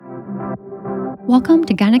Welcome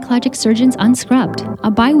to Gynecologic Surgeons Unscrubbed,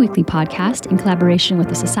 a bi-weekly podcast in collaboration with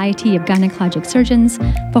the Society of Gynecologic Surgeons,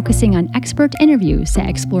 focusing on expert interviews that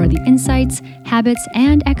explore the insights, habits,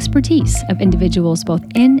 and expertise of individuals both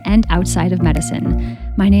in and outside of medicine.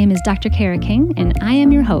 My name is Dr. Kara King, and I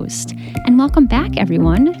am your host. And welcome back,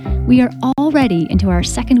 everyone. We are already into our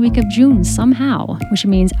second week of June somehow, which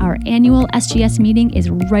means our annual SGS meeting is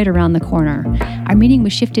right around the corner. Our meeting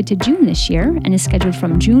was shifted to June this year and is scheduled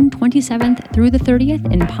from June 27th through the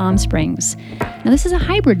 30th in Palm Springs. Now, this is a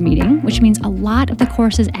hybrid meeting, which means a lot of the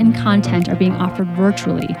courses and content are being offered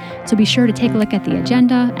virtually, so be sure to take a look at the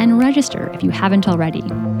agenda and register if you haven't already.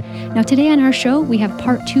 Now, today on our show, we have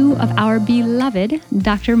part 2 of our beloved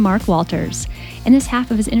Dr. Mark Walters. In this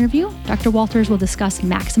half of his interview, Dr. Walters will discuss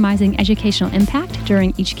maximizing educational impact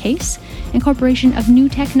during each case, incorporation of new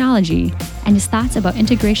technology, and his thoughts about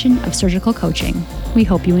integration of surgical coaching. We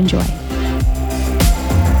hope you enjoy.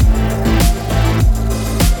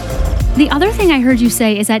 The other thing I heard you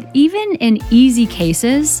say is that even in easy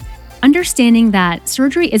cases, understanding that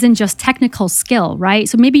surgery isn't just technical skill, right?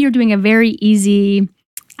 So maybe you're doing a very easy,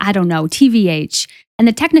 TVH, and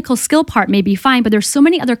the technical skill part may be fine, but there's so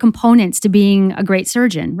many other components to being a great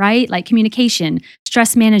surgeon, right? Like communication,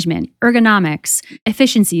 stress management, ergonomics,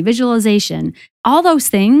 efficiency, visualization, all those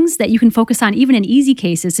things that you can focus on even in easy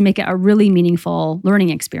cases to make it a really meaningful learning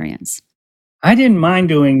experience. I didn't mind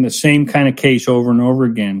doing the same kind of case over and over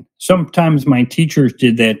again. Sometimes my teachers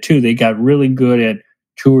did that too. They got really good at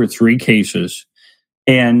 2 or 3 cases.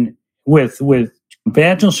 And with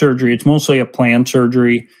vaginal surgery, it's mostly a planned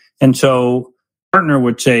surgery. And so partner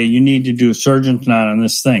would say, you need to do a surgeon's knot on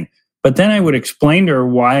this thing. But then I would explain to her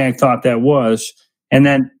why I thought that was. And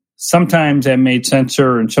then sometimes that made sense to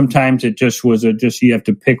her. And sometimes it just was you have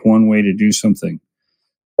to pick one way to do something.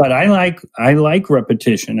 But I like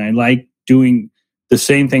repetition. I like doing the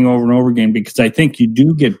same thing over and over again because I think you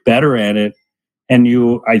do get better at it. And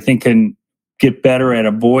I think, can get better at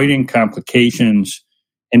avoiding complications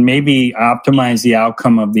and maybe optimize the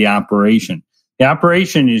outcome of the operation. The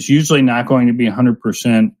operation is usually not going to be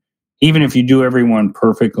 100%, even if you do everyone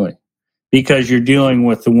perfectly, because you're dealing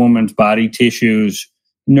with the woman's body tissues,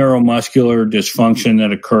 neuromuscular dysfunction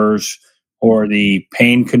that occurs, or the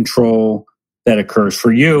pain control that occurs.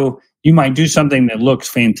 For you might do something that looks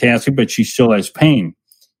fantastic, but she still has pain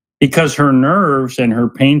because her nerves and her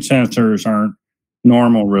pain sensors aren't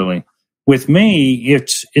normal, really. With me,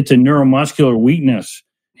 it's a neuromuscular weakness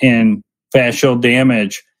and fascial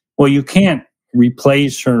damage. Well, you can't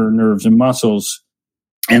replace her nerves and muscles.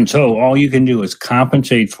 And so all you can do is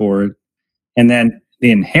compensate for it. And then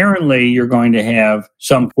inherently, you're going to have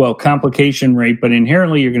some, complication rate, but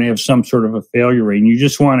inherently, you're going to have some sort of a failure rate. And you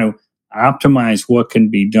just want to optimize what can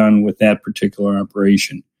be done with that particular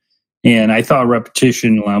operation. And I thought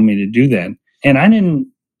repetition allowed me to do that. And I didn't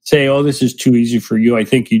say, this is too easy for you. I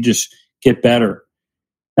think you just get better.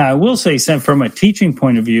 Now, I will say, from a teaching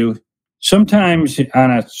point of view, sometimes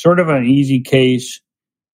on a sort of an easy case,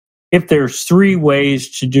 if there's 3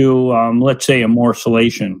 ways to do, let's say, a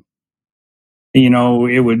morcellation,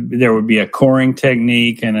 there would be a coring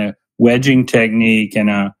technique and a wedging technique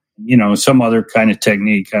and some other kind of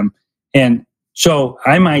technique. And so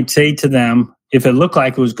I might say to them, if it looked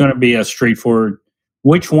like it was going to be a straightforward,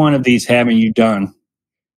 which one of these haven't you done?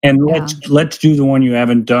 And let's do the one you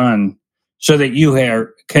haven't done so that you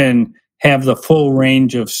can have the full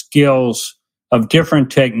range of skills of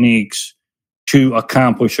different techniques to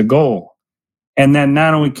accomplish a goal. And then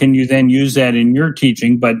not only can you then use that in your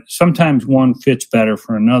teaching, but sometimes one fits better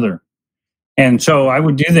for another. And so I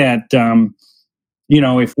would do that.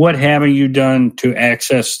 If what haven't you done to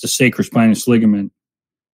access the sacrospinous ligament?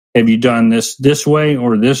 Have you done this way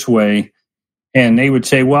or this way? And they would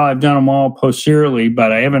say, I've done them all posteriorly,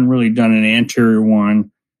 but I haven't really done an anterior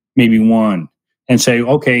one, maybe one. And say,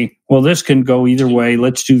 okay, this can go either way.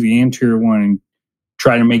 Let's do the anterior one and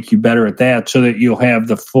try to make you better at that so that you'll have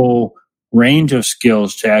the full range of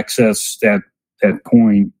skills to access that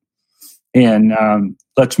point. And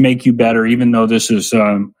let's make you better, even though this is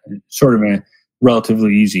sort of a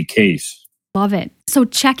relatively easy case. Love it. So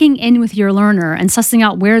checking in with your learner and sussing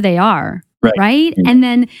out where they are, right? Mm-hmm. And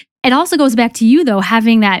then it also goes back to you, though,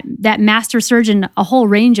 having that master surgeon, a whole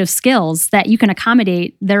range of skills that you can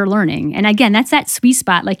accommodate their learning. And again, that's that sweet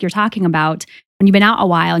spot like you're talking about when you've been out a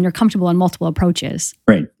while and you're comfortable in multiple approaches.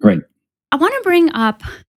 Right. I want to bring up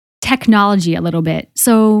technology a little bit.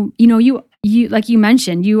 So, you like you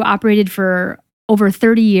mentioned, you operated for over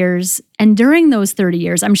 30 years. And during those 30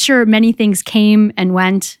 years, I'm sure many things came and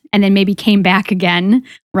went and then maybe came back again,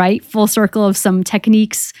 right? Full circle of some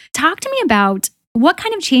techniques. Talk to me about What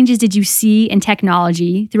kind of changes did you see in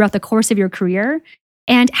technology throughout the course of your career?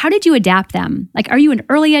 And how did you adapt them? Like, are you an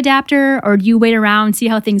early adapter, or do you wait around, see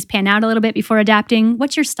how things pan out a little bit before adapting?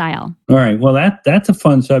 What's your style? All right. Well, that's a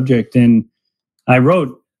fun subject, and I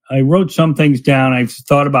wrote some things down. I've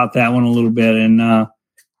thought about that one a little bit. And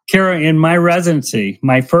Kara, in my residency,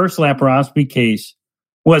 my first laparoscopy case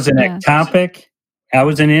was an ectopic. I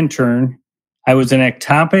was an intern. I was an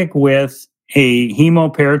ectopic with a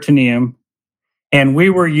hemoperitoneum, and we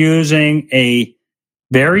were using a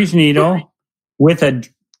Verries needle with a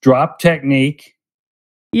drop technique.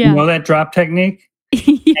 Yeah. You know that drop technique?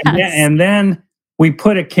 Yes. And then we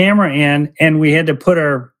put a camera in, and we had to put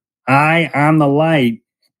our eye on the light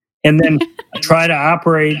and then try to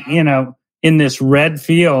operate, in this red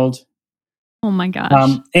field. Oh my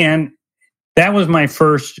gosh. And that was my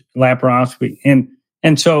first laparoscopy.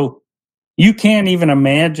 And so you can't even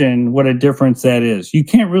imagine what a difference that is. You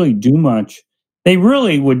can't really do much. They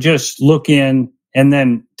really would just look in and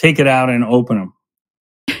then take it out and open them.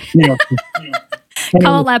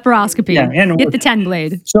 Call it laparoscopy. Yeah, and get the 10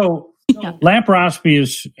 blade. So laparoscopy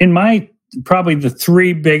is, in my, probably the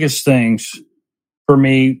three biggest things for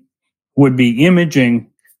me would be imaging.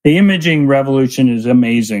 The imaging revolution is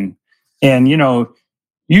amazing. And,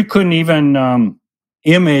 you couldn't even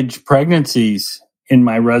image pregnancies in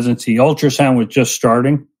my residency. Ultrasound was just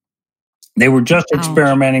starting. They were just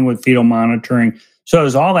experimenting with fetal monitoring. So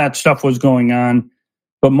as all that stuff was going on,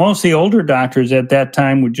 but most of the older doctors at that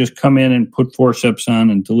time would just come in and put forceps on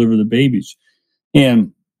and deliver the babies.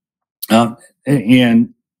 And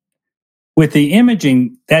with the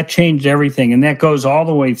imaging, that changed everything. And that goes all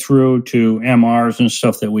the way through to MRs and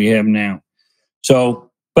stuff that we have now. So,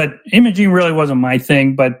 but imaging really wasn't my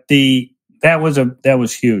thing, but that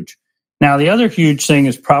was huge. Now, the other huge thing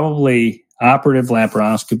is probably operative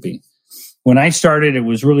laparoscopy. When I started, it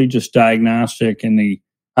was really just diagnostic, and the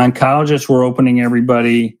oncologists were opening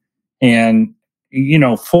everybody, and,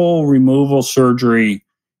 full removal surgery,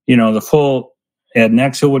 the full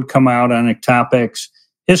adnexa would come out on ectopics.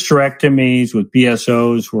 Hysterectomies with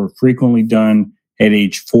BSOs were frequently done at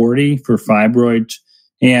age 40 for fibroids.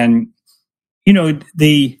 And,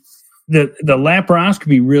 the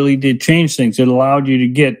laparoscopy really did change things. It allowed you to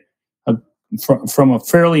get from a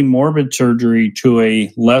fairly morbid surgery to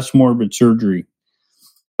a less morbid surgery.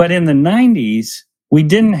 But in the 90s, we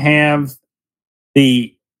didn't have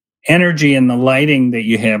the energy and the lighting that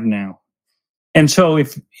you have now. And so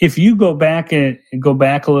if you go back a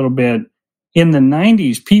little bit, in the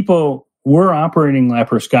 90s, people were operating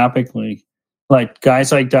laparoscopically, like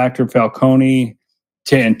guys like Dr. Falcone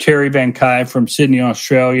and Terry Van Kai from Sydney,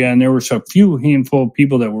 Australia. And there was a few handful of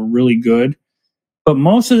people that were really good. But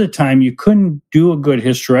most of the time, you couldn't do a good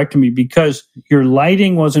hysterectomy because your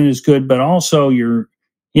lighting wasn't as good, but also your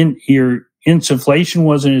insufflation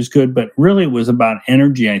wasn't as good. But really, it was about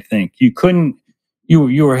energy, I think. You couldn't,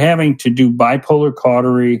 you were having to do bipolar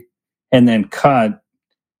cautery and then cut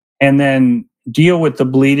and then deal with the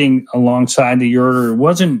bleeding alongside the ureter. It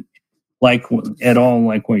wasn't at all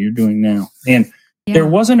like what you're doing now. And there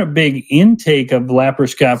wasn't a big intake of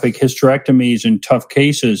laparoscopic hysterectomies in tough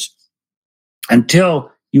cases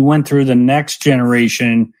until you went through the next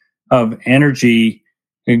generation of energy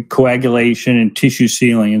and coagulation and tissue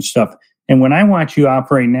sealing and stuff. And when I watch you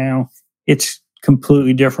operate now, it's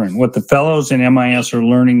completely different. What the fellows in MIS are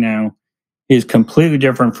learning now is completely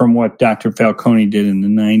different from what Dr. Falcone did in the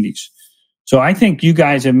 90s. So I think you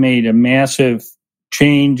guys have made a massive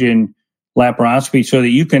change in laparoscopy so that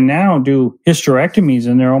you can now do hysterectomies,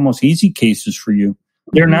 and they're almost easy cases for you.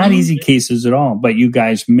 They're not easy cases at all, but you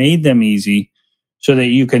guys made them easy so that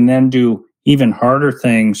you can then do even harder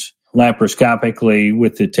things laparoscopically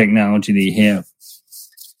with the technology that you have.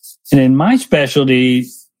 And in my specialty,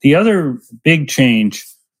 the other big change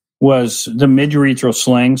was the midurethral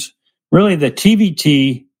slings. Really, the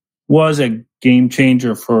TVT was a game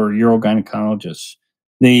changer for urogynecologists.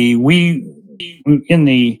 In the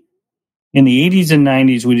 80s and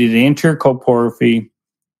 90s, we did anterior colporrhaphy,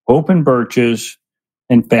 open birches,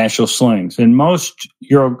 and fascial slings. And most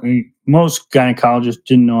gynecologists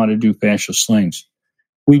didn't know how to do fascial slings.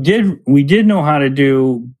 We did know how to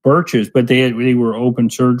do birches, but they were open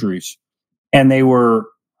surgeries. And they were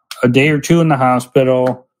a day or two in the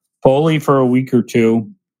hospital, Foley for a week or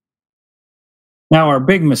two. Now, our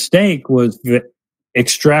big mistake was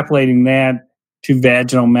extrapolating that to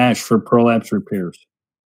vaginal mesh for prolapse repairs.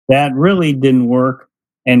 That really didn't work.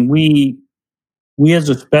 And we as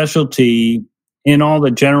a specialty, and all the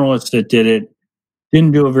generalists that did it,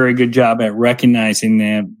 didn't do a very good job at recognizing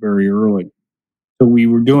that very early. So we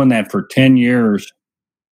were doing that for 10 years.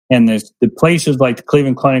 And the places like the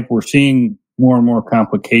Cleveland Clinic were seeing more and more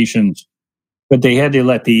complications. But they had to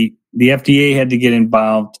let the FDA had to get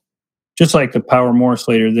involved, just like the Power Morse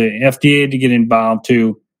later. The FDA had to get involved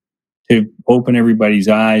to open everybody's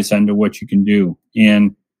eyes onto what you can do.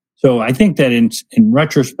 And so I think that in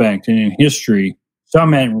retrospect and in history,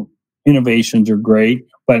 some innovations are great,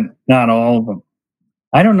 but not all of them.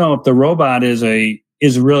 I don't know if the robot is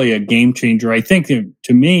really a game changer. I think that,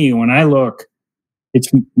 to me, when I look, it's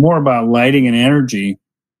more about lighting and energy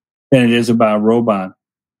than it is about robot.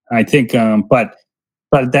 I think, but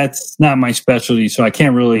that's not my specialty, so I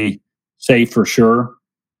can't really say for sure.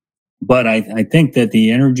 But I think that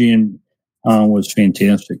the energy was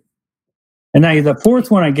fantastic. And the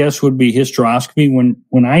fourth one, I guess, would be hysteroscopy.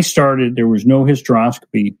 When I started, there was no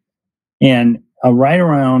hysteroscopy. And right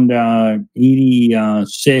around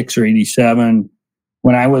 86 or 87,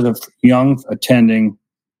 when I was a young attending,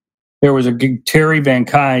 there was a Terry Van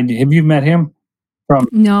Kuyde. Have you met him?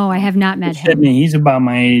 No, I have not met him. He's about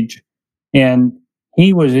my age. And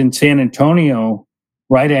he was in San Antonio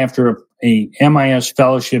right after a MIS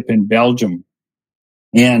fellowship in Belgium.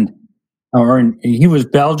 He was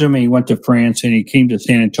Belgium, and he went to France, and he came to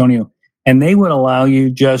San Antonio. And they would allow you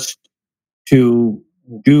just to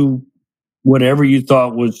do whatever you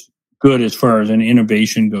thought was good as far as an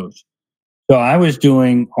innovation goes. So I was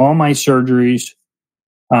doing all my surgeries.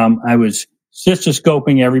 I was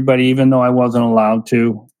cystoscoping everybody, even though I wasn't allowed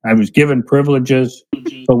to. I was given privileges,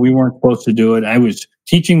 but we weren't supposed to do it. I was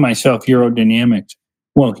teaching myself urodynamics.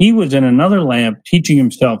 Well, he was in another lab teaching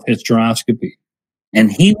himself hysteroscopy.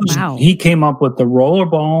 And he came up with the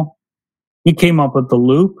rollerball. He came up with the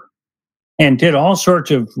loop and did all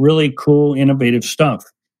sorts of really cool, innovative stuff.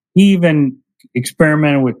 He even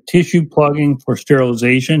experimented with tissue plugging for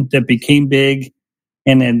sterilization that became big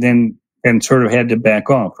and then sort of had to back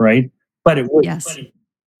off, right? But it was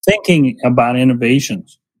thinking about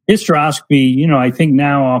innovations. Hysteroscopy, I think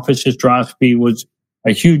now office hysteroscopy was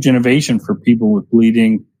a huge innovation for people with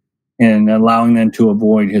bleeding and allowing them to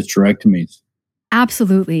avoid hysterectomies.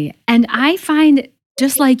 Absolutely. And I find,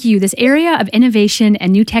 just like you, this area of innovation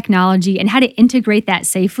and new technology and how to integrate that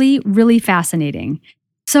safely really fascinating.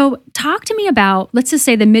 So talk to me about, let's just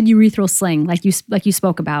say, the mid-urethral sling, like you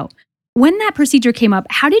spoke about. When that procedure came up,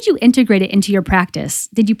 how did you integrate it into your practice?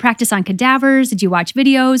 Did you practice on cadavers? Did you watch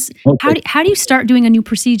videos? Okay. How do you start doing a new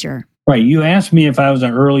procedure? Right. You asked me if I was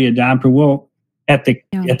an early adopter. Well, at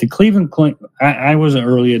the Cleveland Clinic, I was an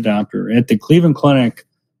early adopter. At the Cleveland Clinic,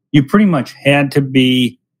 you pretty much had to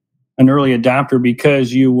be an early adopter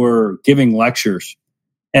because you were giving lectures.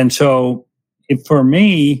 And so for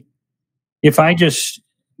me, if I just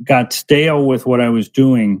got stale with what I was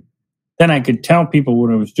doing, then I could tell people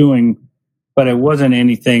what I was doing, but it wasn't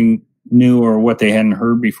anything new or what they hadn't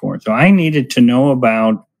heard before. So I needed to know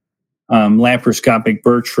about laparoscopic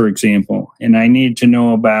Birch, for example, and I needed to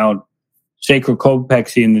know about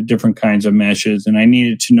sacrocolpopexy and the different kinds of meshes, and I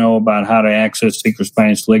needed to know about how to access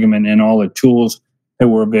sacrospinous ligament and all the tools that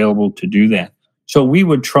were available to do that. So we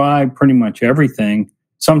would try pretty much everything.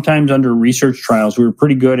 Sometimes under research trials, we were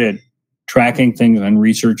pretty good at tracking things on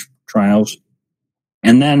research trials.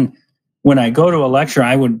 And then when I go to a lecture,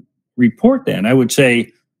 I would report that. I would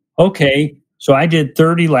say, okay, so I did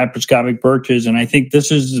 30 laparoscopic Birches, and I think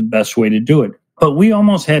this is the best way to do it. But we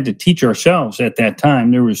almost had to teach ourselves at that time.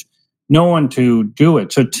 There was no one to do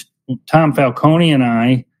it. So Tom Falcone and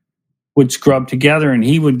I would scrub together, and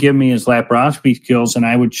he would give me his laparoscopy skills, and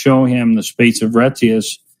I would show him the space of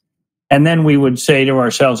Retzius. And then we would say to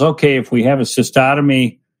ourselves, okay, if we have a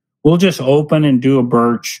cystotomy, we'll just open and do a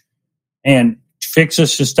Birch and fix a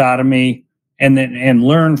cystotomy and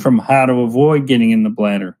learn from how to avoid getting in the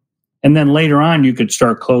bladder. And then later on, you could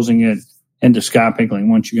start closing it endoscopically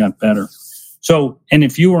once you got better. So, and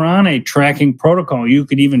if you were on a tracking protocol, you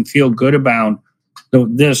could even feel good about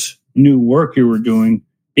this new work you were doing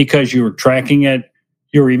because you were tracking it.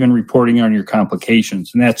 You were even reporting on your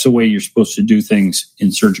complications. And that's the way you're supposed to do things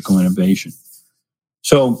in surgical innovation.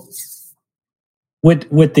 So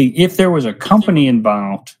if there was a company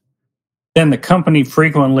involved, then the company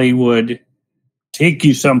frequently would take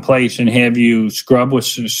you someplace and have you scrub with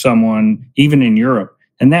someone, even in Europe.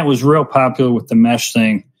 And that was real popular with the mesh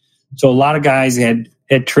thing. So a lot of guys had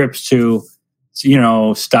trips to,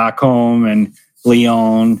 Stockholm and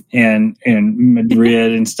Lyon and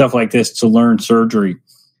Madrid and stuff like this to learn surgery.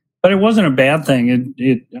 But it wasn't a bad thing.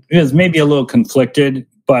 It was maybe a little conflicted,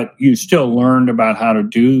 but you still learned about how to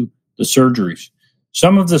do the surgeries.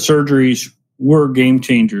 Some of the surgeries were game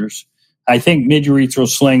changers. I think mid-urethral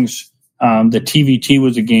slings, the TVT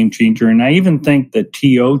was a game changer. And I even think the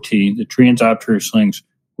TOT, the transarterial slings,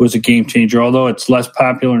 was a game changer. Although it's less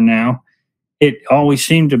popular now, it always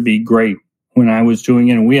seemed to be great. when I was doing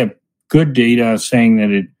it, and we have good data saying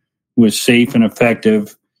that it was safe and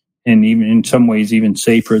effective, and even in some ways even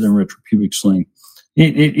safer than retropubic sling.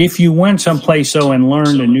 If you went someplace though and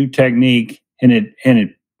learned a new technique and it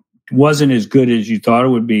wasn't as good as you thought it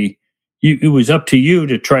would be, it was up to you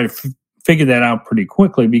to try to figure that out pretty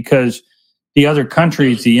quickly, because the other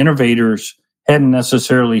countries, the innovators, hadn't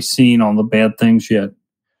necessarily seen all the bad things yet.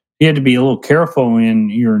 You had to be a little careful in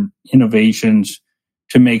your innovations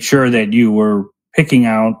to make sure that you were picking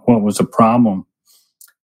out what was a problem.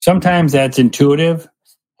 Sometimes that's intuitive,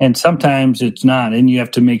 and sometimes it's not. And you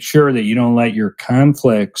have to make sure that you don't let your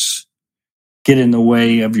conflicts get in the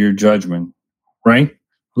way of your judgment, right?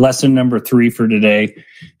 Lesson number 3 for today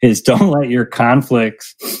is don't let your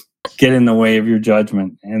conflicts get in the way of your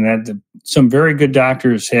judgment. And that some very good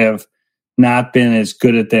doctors have not been as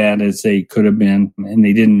good at that as they could have been. And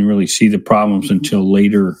they didn't really see the problems until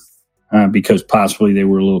later because possibly they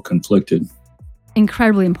were a little conflicted.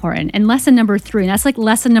 Incredibly important. And lesson number 3, and that's like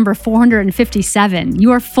lesson number 457.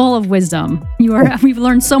 You are full of wisdom. We've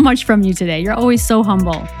learned so much from you today. You're always so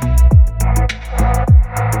humble.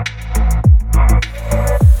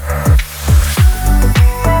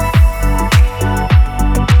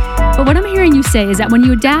 But what I'm hearing you say is that when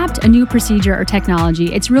you adapt a new procedure or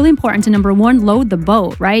technology, it's really important to, number 1, load the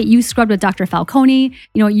boat, right? You scrubbed with Dr. Falcone.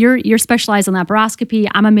 You're specialized in laparoscopy.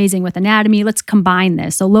 I'm amazing with anatomy. Let's combine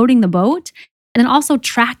this. So loading the boat. And then also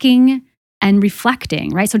tracking and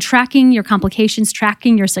reflecting, right? So tracking your complications,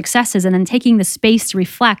 tracking your successes, and then taking the space to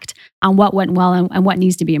reflect on what went well and what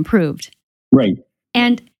needs to be improved. Right.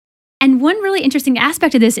 And one really interesting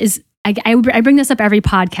aspect of this is, I bring this up every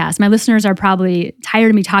podcast. My listeners are probably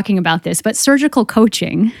tired of me talking about this, but surgical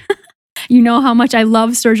coaching. You know how much I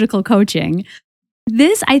love surgical coaching.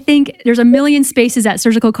 This, I think, there's a million spaces that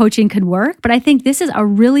surgical coaching could work, but I think this is a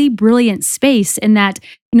really brilliant space in that,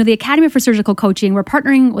 the Academy for Surgical Coaching, we're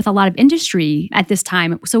partnering with a lot of industry at this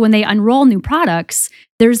time. So when they unroll new products,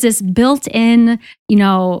 there's this built-in,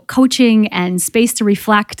 coaching and space to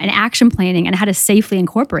reflect and action planning and how to safely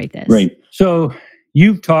incorporate this. Right. So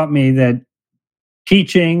you've taught me that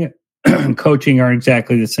teaching and coaching are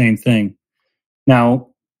exactly the same thing.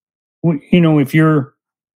 Now, if you're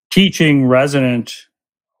teaching resident,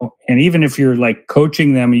 and even if you're like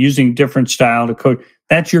coaching them using different style to coach,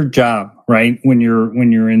 that's your job, right? When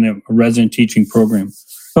you're in a resident teaching program.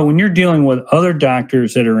 But when you're dealing with other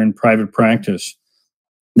doctors that are in private practice,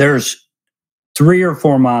 there's 3 or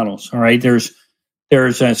 4 models. All right. There's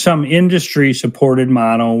some industry supported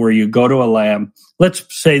model where you go to a lab. Let's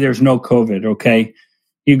say there's no COVID. Okay.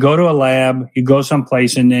 You go to a lab, you go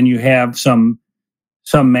someplace, and then you have some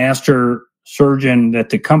master surgeon that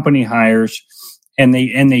the company hires, and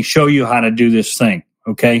they show you how to do this thing.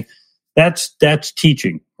 Okay. That's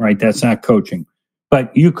teaching, right? That's not coaching.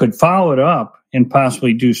 But you could follow it up and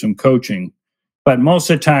possibly do some coaching. But most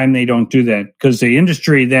of the time they don't do that because the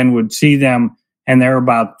industry then would see them and they're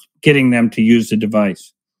about getting them to use the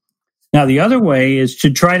device. Now, the other way is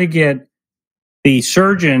to try to get the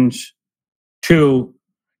surgeons to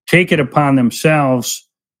take it upon themselves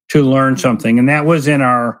to learn something. And that was in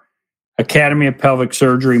our Academy of Pelvic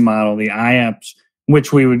Surgery model, the IAPS,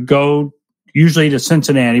 which we would go usually to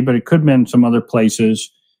Cincinnati, but it could have been some other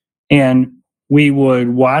places. And we would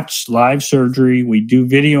watch live surgery. We do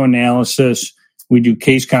video analysis. We do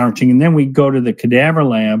case conferencing. And then we go to the cadaver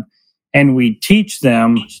lab and we teach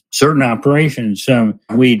them certain operations.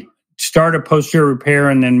 We'd start a posterior repair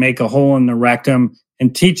and then make a hole in the rectum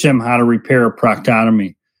and teach them how to repair a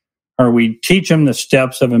proctotomy. Or we teach them the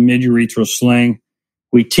steps of a midurethral sling.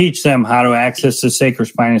 We teach them how to access the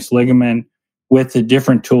sacrospinous ligament with the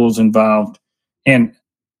different tools involved, and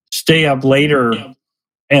stay up later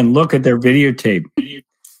and look at their videotape.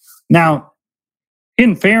 Now,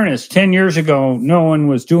 in fairness, 10 years ago, no one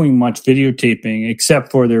was doing much videotaping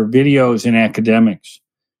except for their videos in academics.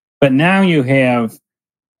 But now you have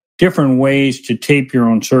different ways to tape your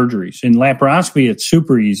own surgeries. In laparoscopy, it's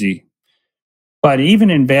super easy. But even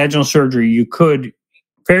in vaginal surgery, you could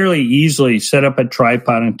fairly easily set up a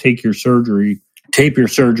tripod and tape your surgery,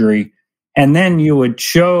 and then you would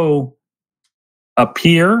show a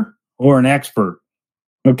peer or an expert,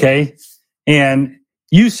 okay? And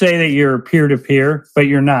you say that you're peer-to-peer, but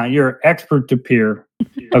you're not. You're expert-to-peer,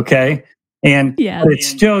 okay? And yeah, it's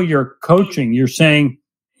still your coaching. You're saying,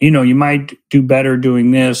 you might do better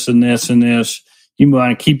doing this and this and this. You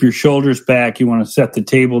want to keep your shoulders back. You want to set the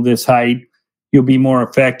table this height. You'll be more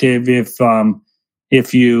effective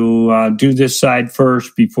if you do this side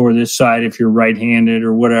first before this side, if you're right-handed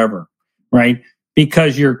or whatever, right?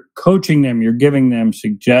 Because you're coaching them, you're giving them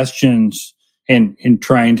suggestions and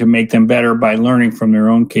trying to make them better by learning from their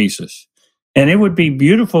own cases. And it would be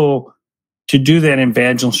beautiful to do that in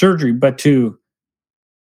vaginal surgery, but to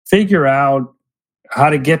figure out how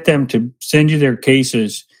to get them to send you their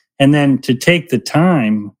cases and then to take the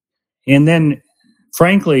time. And then,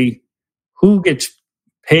 frankly, who gets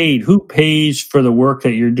paid? Who pays for the work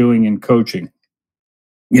that you're doing in coaching?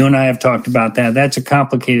 You and I have talked about that. That's a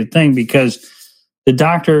complicated thing because the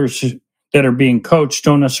doctors that are being coached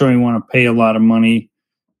don't necessarily want to pay a lot of money.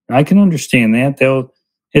 I can understand that.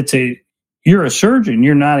 You're a surgeon.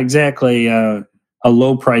 You're not exactly a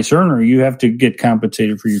low price earner. You have to get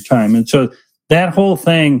compensated for your time. And so that whole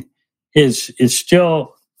thing is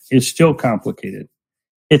still complicated.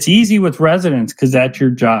 It's easy with residents because that's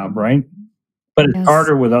your job, right? But it's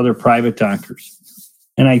harder with other private doctors.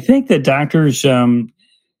 And I think that doctors,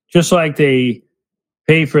 just like they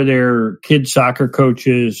pay for their kids' soccer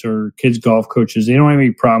coaches or kids' golf coaches, they don't have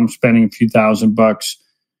any problem spending a few $1,000.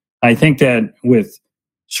 I think that with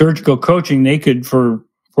surgical coaching, they could, for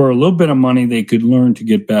a little bit of money, they could learn to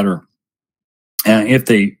get better.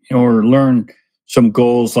 Or learn some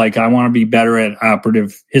goals like I want to be better at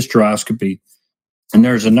operative hysteroscopy. And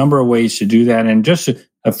there's a number of ways to do that. And just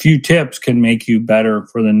a few tips can make you better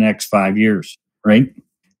for the next 5 years, right?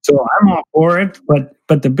 So I'm all for it,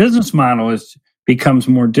 but the business model becomes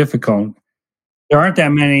more difficult. There aren't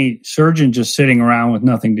that many surgeons just sitting around with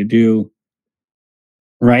nothing to do,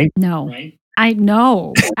 right? No. Right? I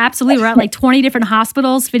know. Absolutely. We're at like 20 different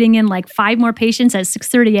hospitals fitting in like 5 more patients at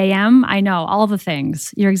 6:30 a.m. I know all the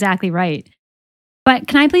things. You're exactly right. But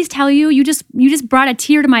can I please tell you, you just brought a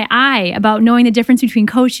tear to my eye about knowing the difference between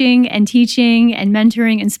coaching and teaching and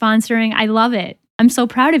mentoring and sponsoring. I love it. I'm so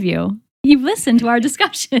proud of you. You've listened to our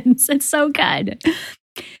discussions. It's so good.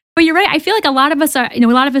 But you're right. I feel like a lot of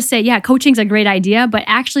us say, yeah, coaching's a great idea, but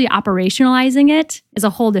actually operationalizing it is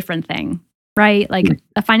a whole different thing, right? Like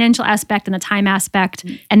the financial aspect and the time aspect.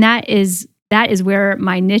 And that is where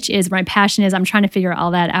my niche is, my passion is. I'm trying to figure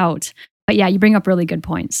all that out. But yeah, you bring up really good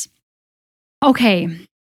points. Okay,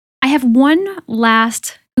 I have one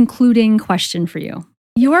last concluding question for you.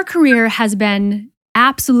 Your career has been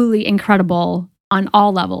absolutely incredible on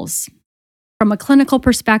all levels, from a clinical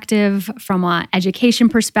perspective, from an education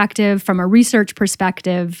perspective, from a research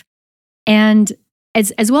perspective, and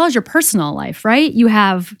as well as your personal life, right? You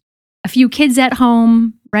have a few kids at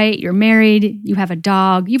home, right? You're married, you have a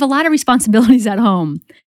dog, you have a lot of responsibilities at home.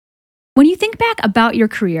 When you think back about your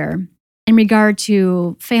career, in regard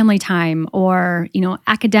to family time or,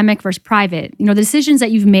 academic versus private, the decisions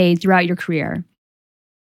that you've made throughout your career,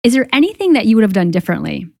 is there anything that you would have done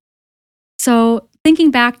differently? So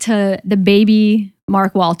thinking back to the baby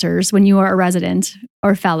Mark Walters when you were a resident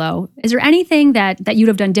or fellow, is there anything that you'd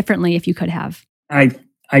have done differently if you could have? I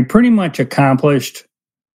pretty much accomplished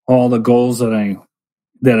all the goals that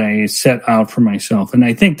I set out for myself. And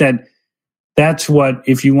I think that's what,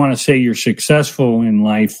 if you want to say you're successful in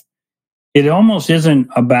life, it almost isn't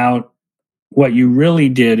about what you really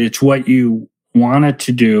did. It's what you wanted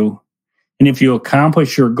to do. And if you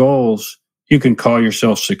accomplish your goals, you can call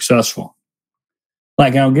yourself successful.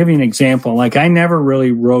 Like, I'll give you an example. Like, I never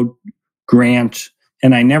really wrote grants,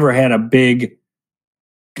 and I never had a big,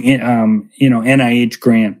 NIH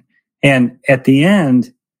grant. And at the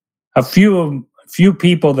end, a few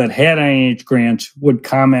people that had NIH grants would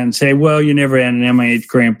comment and say, well, you never had an NIH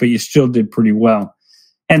grant, but you still did pretty well.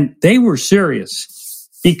 And they were serious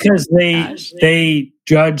because they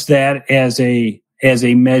judged that as a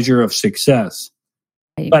measure of success.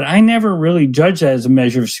 But I never really judged that as a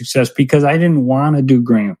measure of success because I didn't want to do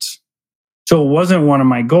grants. So it wasn't one of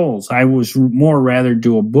my goals. I was more rather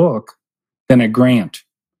do a book than a grant.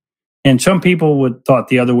 And some people would thought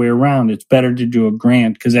the other way around. It's better to do a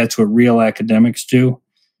grant because that's what real academics do.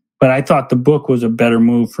 But I thought the book was a better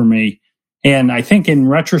move for me. And I think in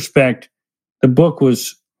retrospect, the book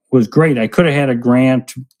was great. I could have had a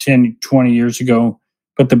grant 10, 20 years ago,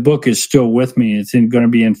 but the book is still with me. It's going to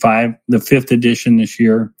be in the 5th edition this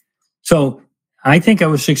year. So I think I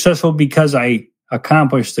was successful because I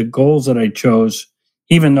accomplished the goals that I chose,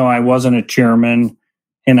 even though I wasn't a chairman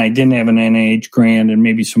and I didn't have an NIH grant and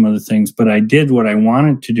maybe some other things, but I did what I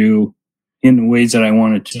wanted to do in the ways that I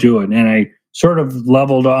wanted to do it. And I sort of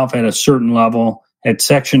leveled off at a certain level at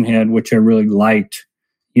section head, which I really liked.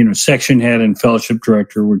 Section head and fellowship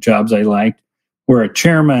director were jobs I liked. Where a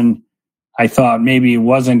chairman, I thought maybe it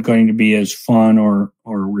wasn't going to be as fun or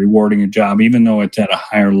rewarding a job, even though it's at a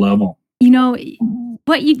higher level.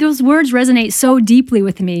 Those words resonate so deeply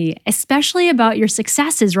with me, especially about your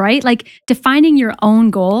successes, right? Like defining your own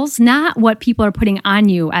goals, not what people are putting on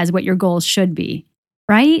you as what your goals should be,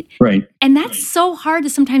 right? Right. And that's so hard to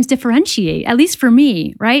sometimes differentiate, at least for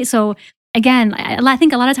me, right? So again, I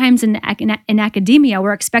think a lot of times in academia,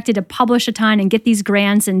 we're expected to publish a ton and get these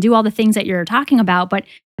grants and do all the things that you're talking about. But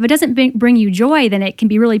if it doesn't bring you joy, then it can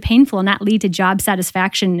be really painful and not lead to job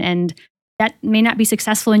satisfaction. And that may not be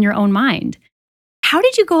successful in your own mind. How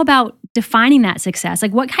did you go about defining that success?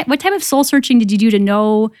 Like what type of soul searching did you do to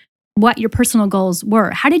know what your personal goals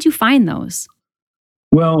were? How did you find those?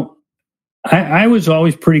 Well, I was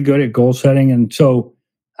always pretty good at goal setting. And so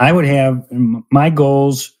I would have my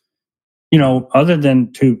goals, other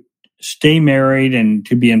than to stay married and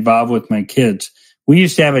to be involved with my kids. We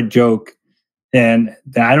used to have a joke, and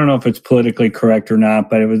I don't know if it's politically correct or not,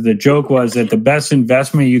 but the joke was that the best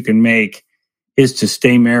investment you can make is to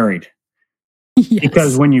stay married. Yes.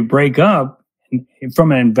 Because when you break up,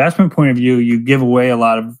 from an investment point of view, you give away a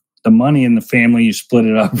lot of the money in the family, you split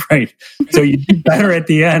it up, right? So you do better at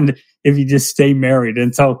the end if you just stay married.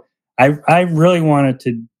 And so I really wanted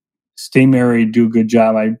to stay married, do a good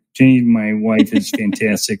job. Jenny, my wife, is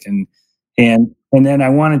fantastic. And then I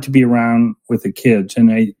wanted to be around with the kids.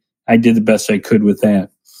 And I did the best I could with that.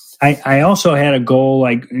 I also had a goal,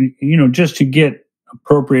 just to get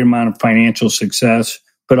appropriate amount of financial success,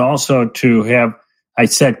 but also I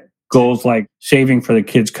set goals like saving for the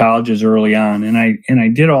kids' colleges early on. And I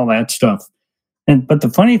did all that stuff. But the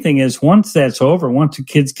funny thing is, once that's over, once the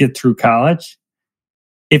kids get through college,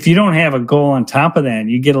 if you don't have a goal on top of that,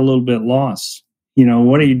 you get a little bit lost.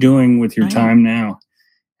 What are you doing with your time now?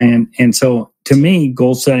 And so to me,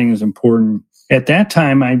 goal setting is important. At that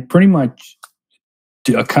time, I pretty much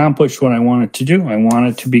accomplished what I wanted to do. I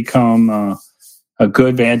wanted to become a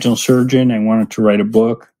good vaginal surgeon. I wanted to write a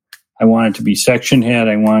book. I wanted to be section head.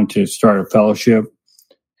 I wanted to start a fellowship.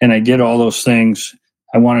 And I did all those things.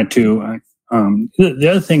 I wanted to. The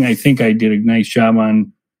other thing I think I did a nice job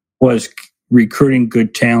on was recruiting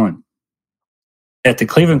good talent. At the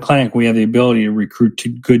Cleveland Clinic, we have the ability to recruit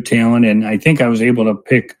good talent. And I think I was able to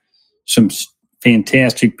pick some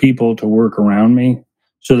fantastic people to work around me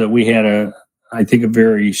so that we had a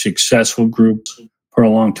very successful group for a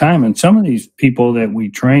long time. And some of these people that we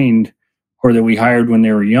trained or that we hired when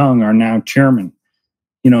they were young are now chairmen.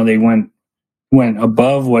 They went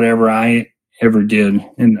above whatever I ever did,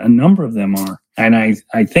 and a number of them are. And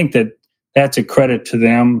I think that that's a credit to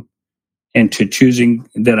them and to choosing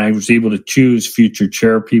that I was able to choose future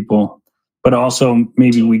chair people, but also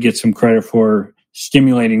maybe we get some credit for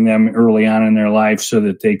stimulating them early on in their life so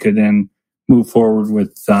that they could then move forward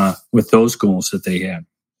with those goals that they had.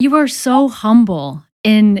 You are so humble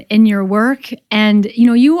in your work, and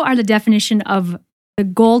you are the definition of the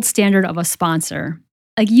gold standard of a sponsor.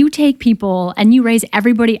 Like, you take people and you raise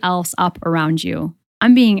everybody else up around you.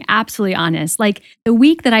 I'm being absolutely honest. Like, the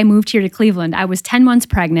week that I moved here to Cleveland, I was 10 months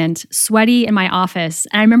pregnant, sweaty in my office.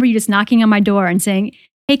 And I remember you just knocking on my door and saying,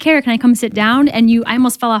 "Hey, Kara, can I come sit down?" And I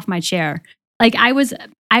almost fell off my chair. Like,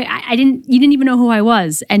 you didn't even know who I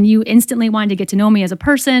was. And you instantly wanted to get to know me as a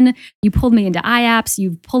person. You pulled me into IAPS.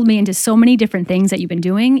 You've pulled me into so many different things that you've been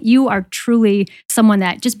doing. You are truly someone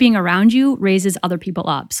that just being around you raises other people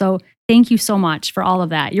up. So thank you so much for all of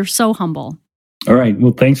that. You're so humble. All right.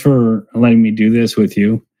 Well, thanks for letting me do this with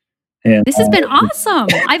you. And this has been awesome.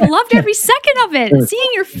 I've loved every second of it. Sure. Seeing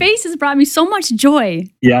your face has brought me so much joy.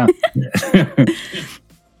 Yeah.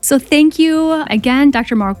 So thank you again,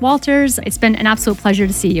 Dr. Mark Walters. It's been an absolute pleasure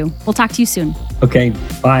to see you. We'll talk to you soon. Okay.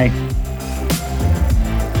 Bye.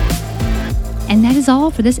 And that is all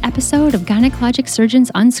for this episode of Gynecologic Surgeons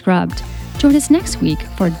Unscrubbed. Join us next week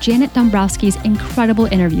for Janet Dombrowski's incredible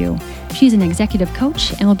interview. She's an executive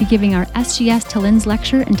coach and will be giving our SGS to LINS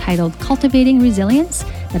lecture entitled Cultivating Resilience,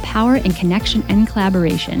 the Power in Connection and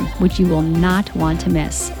Collaboration, which you will not want to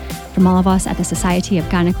miss. From all of us at the Society of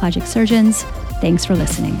Gynecologic Surgeons, thanks for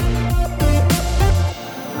listening.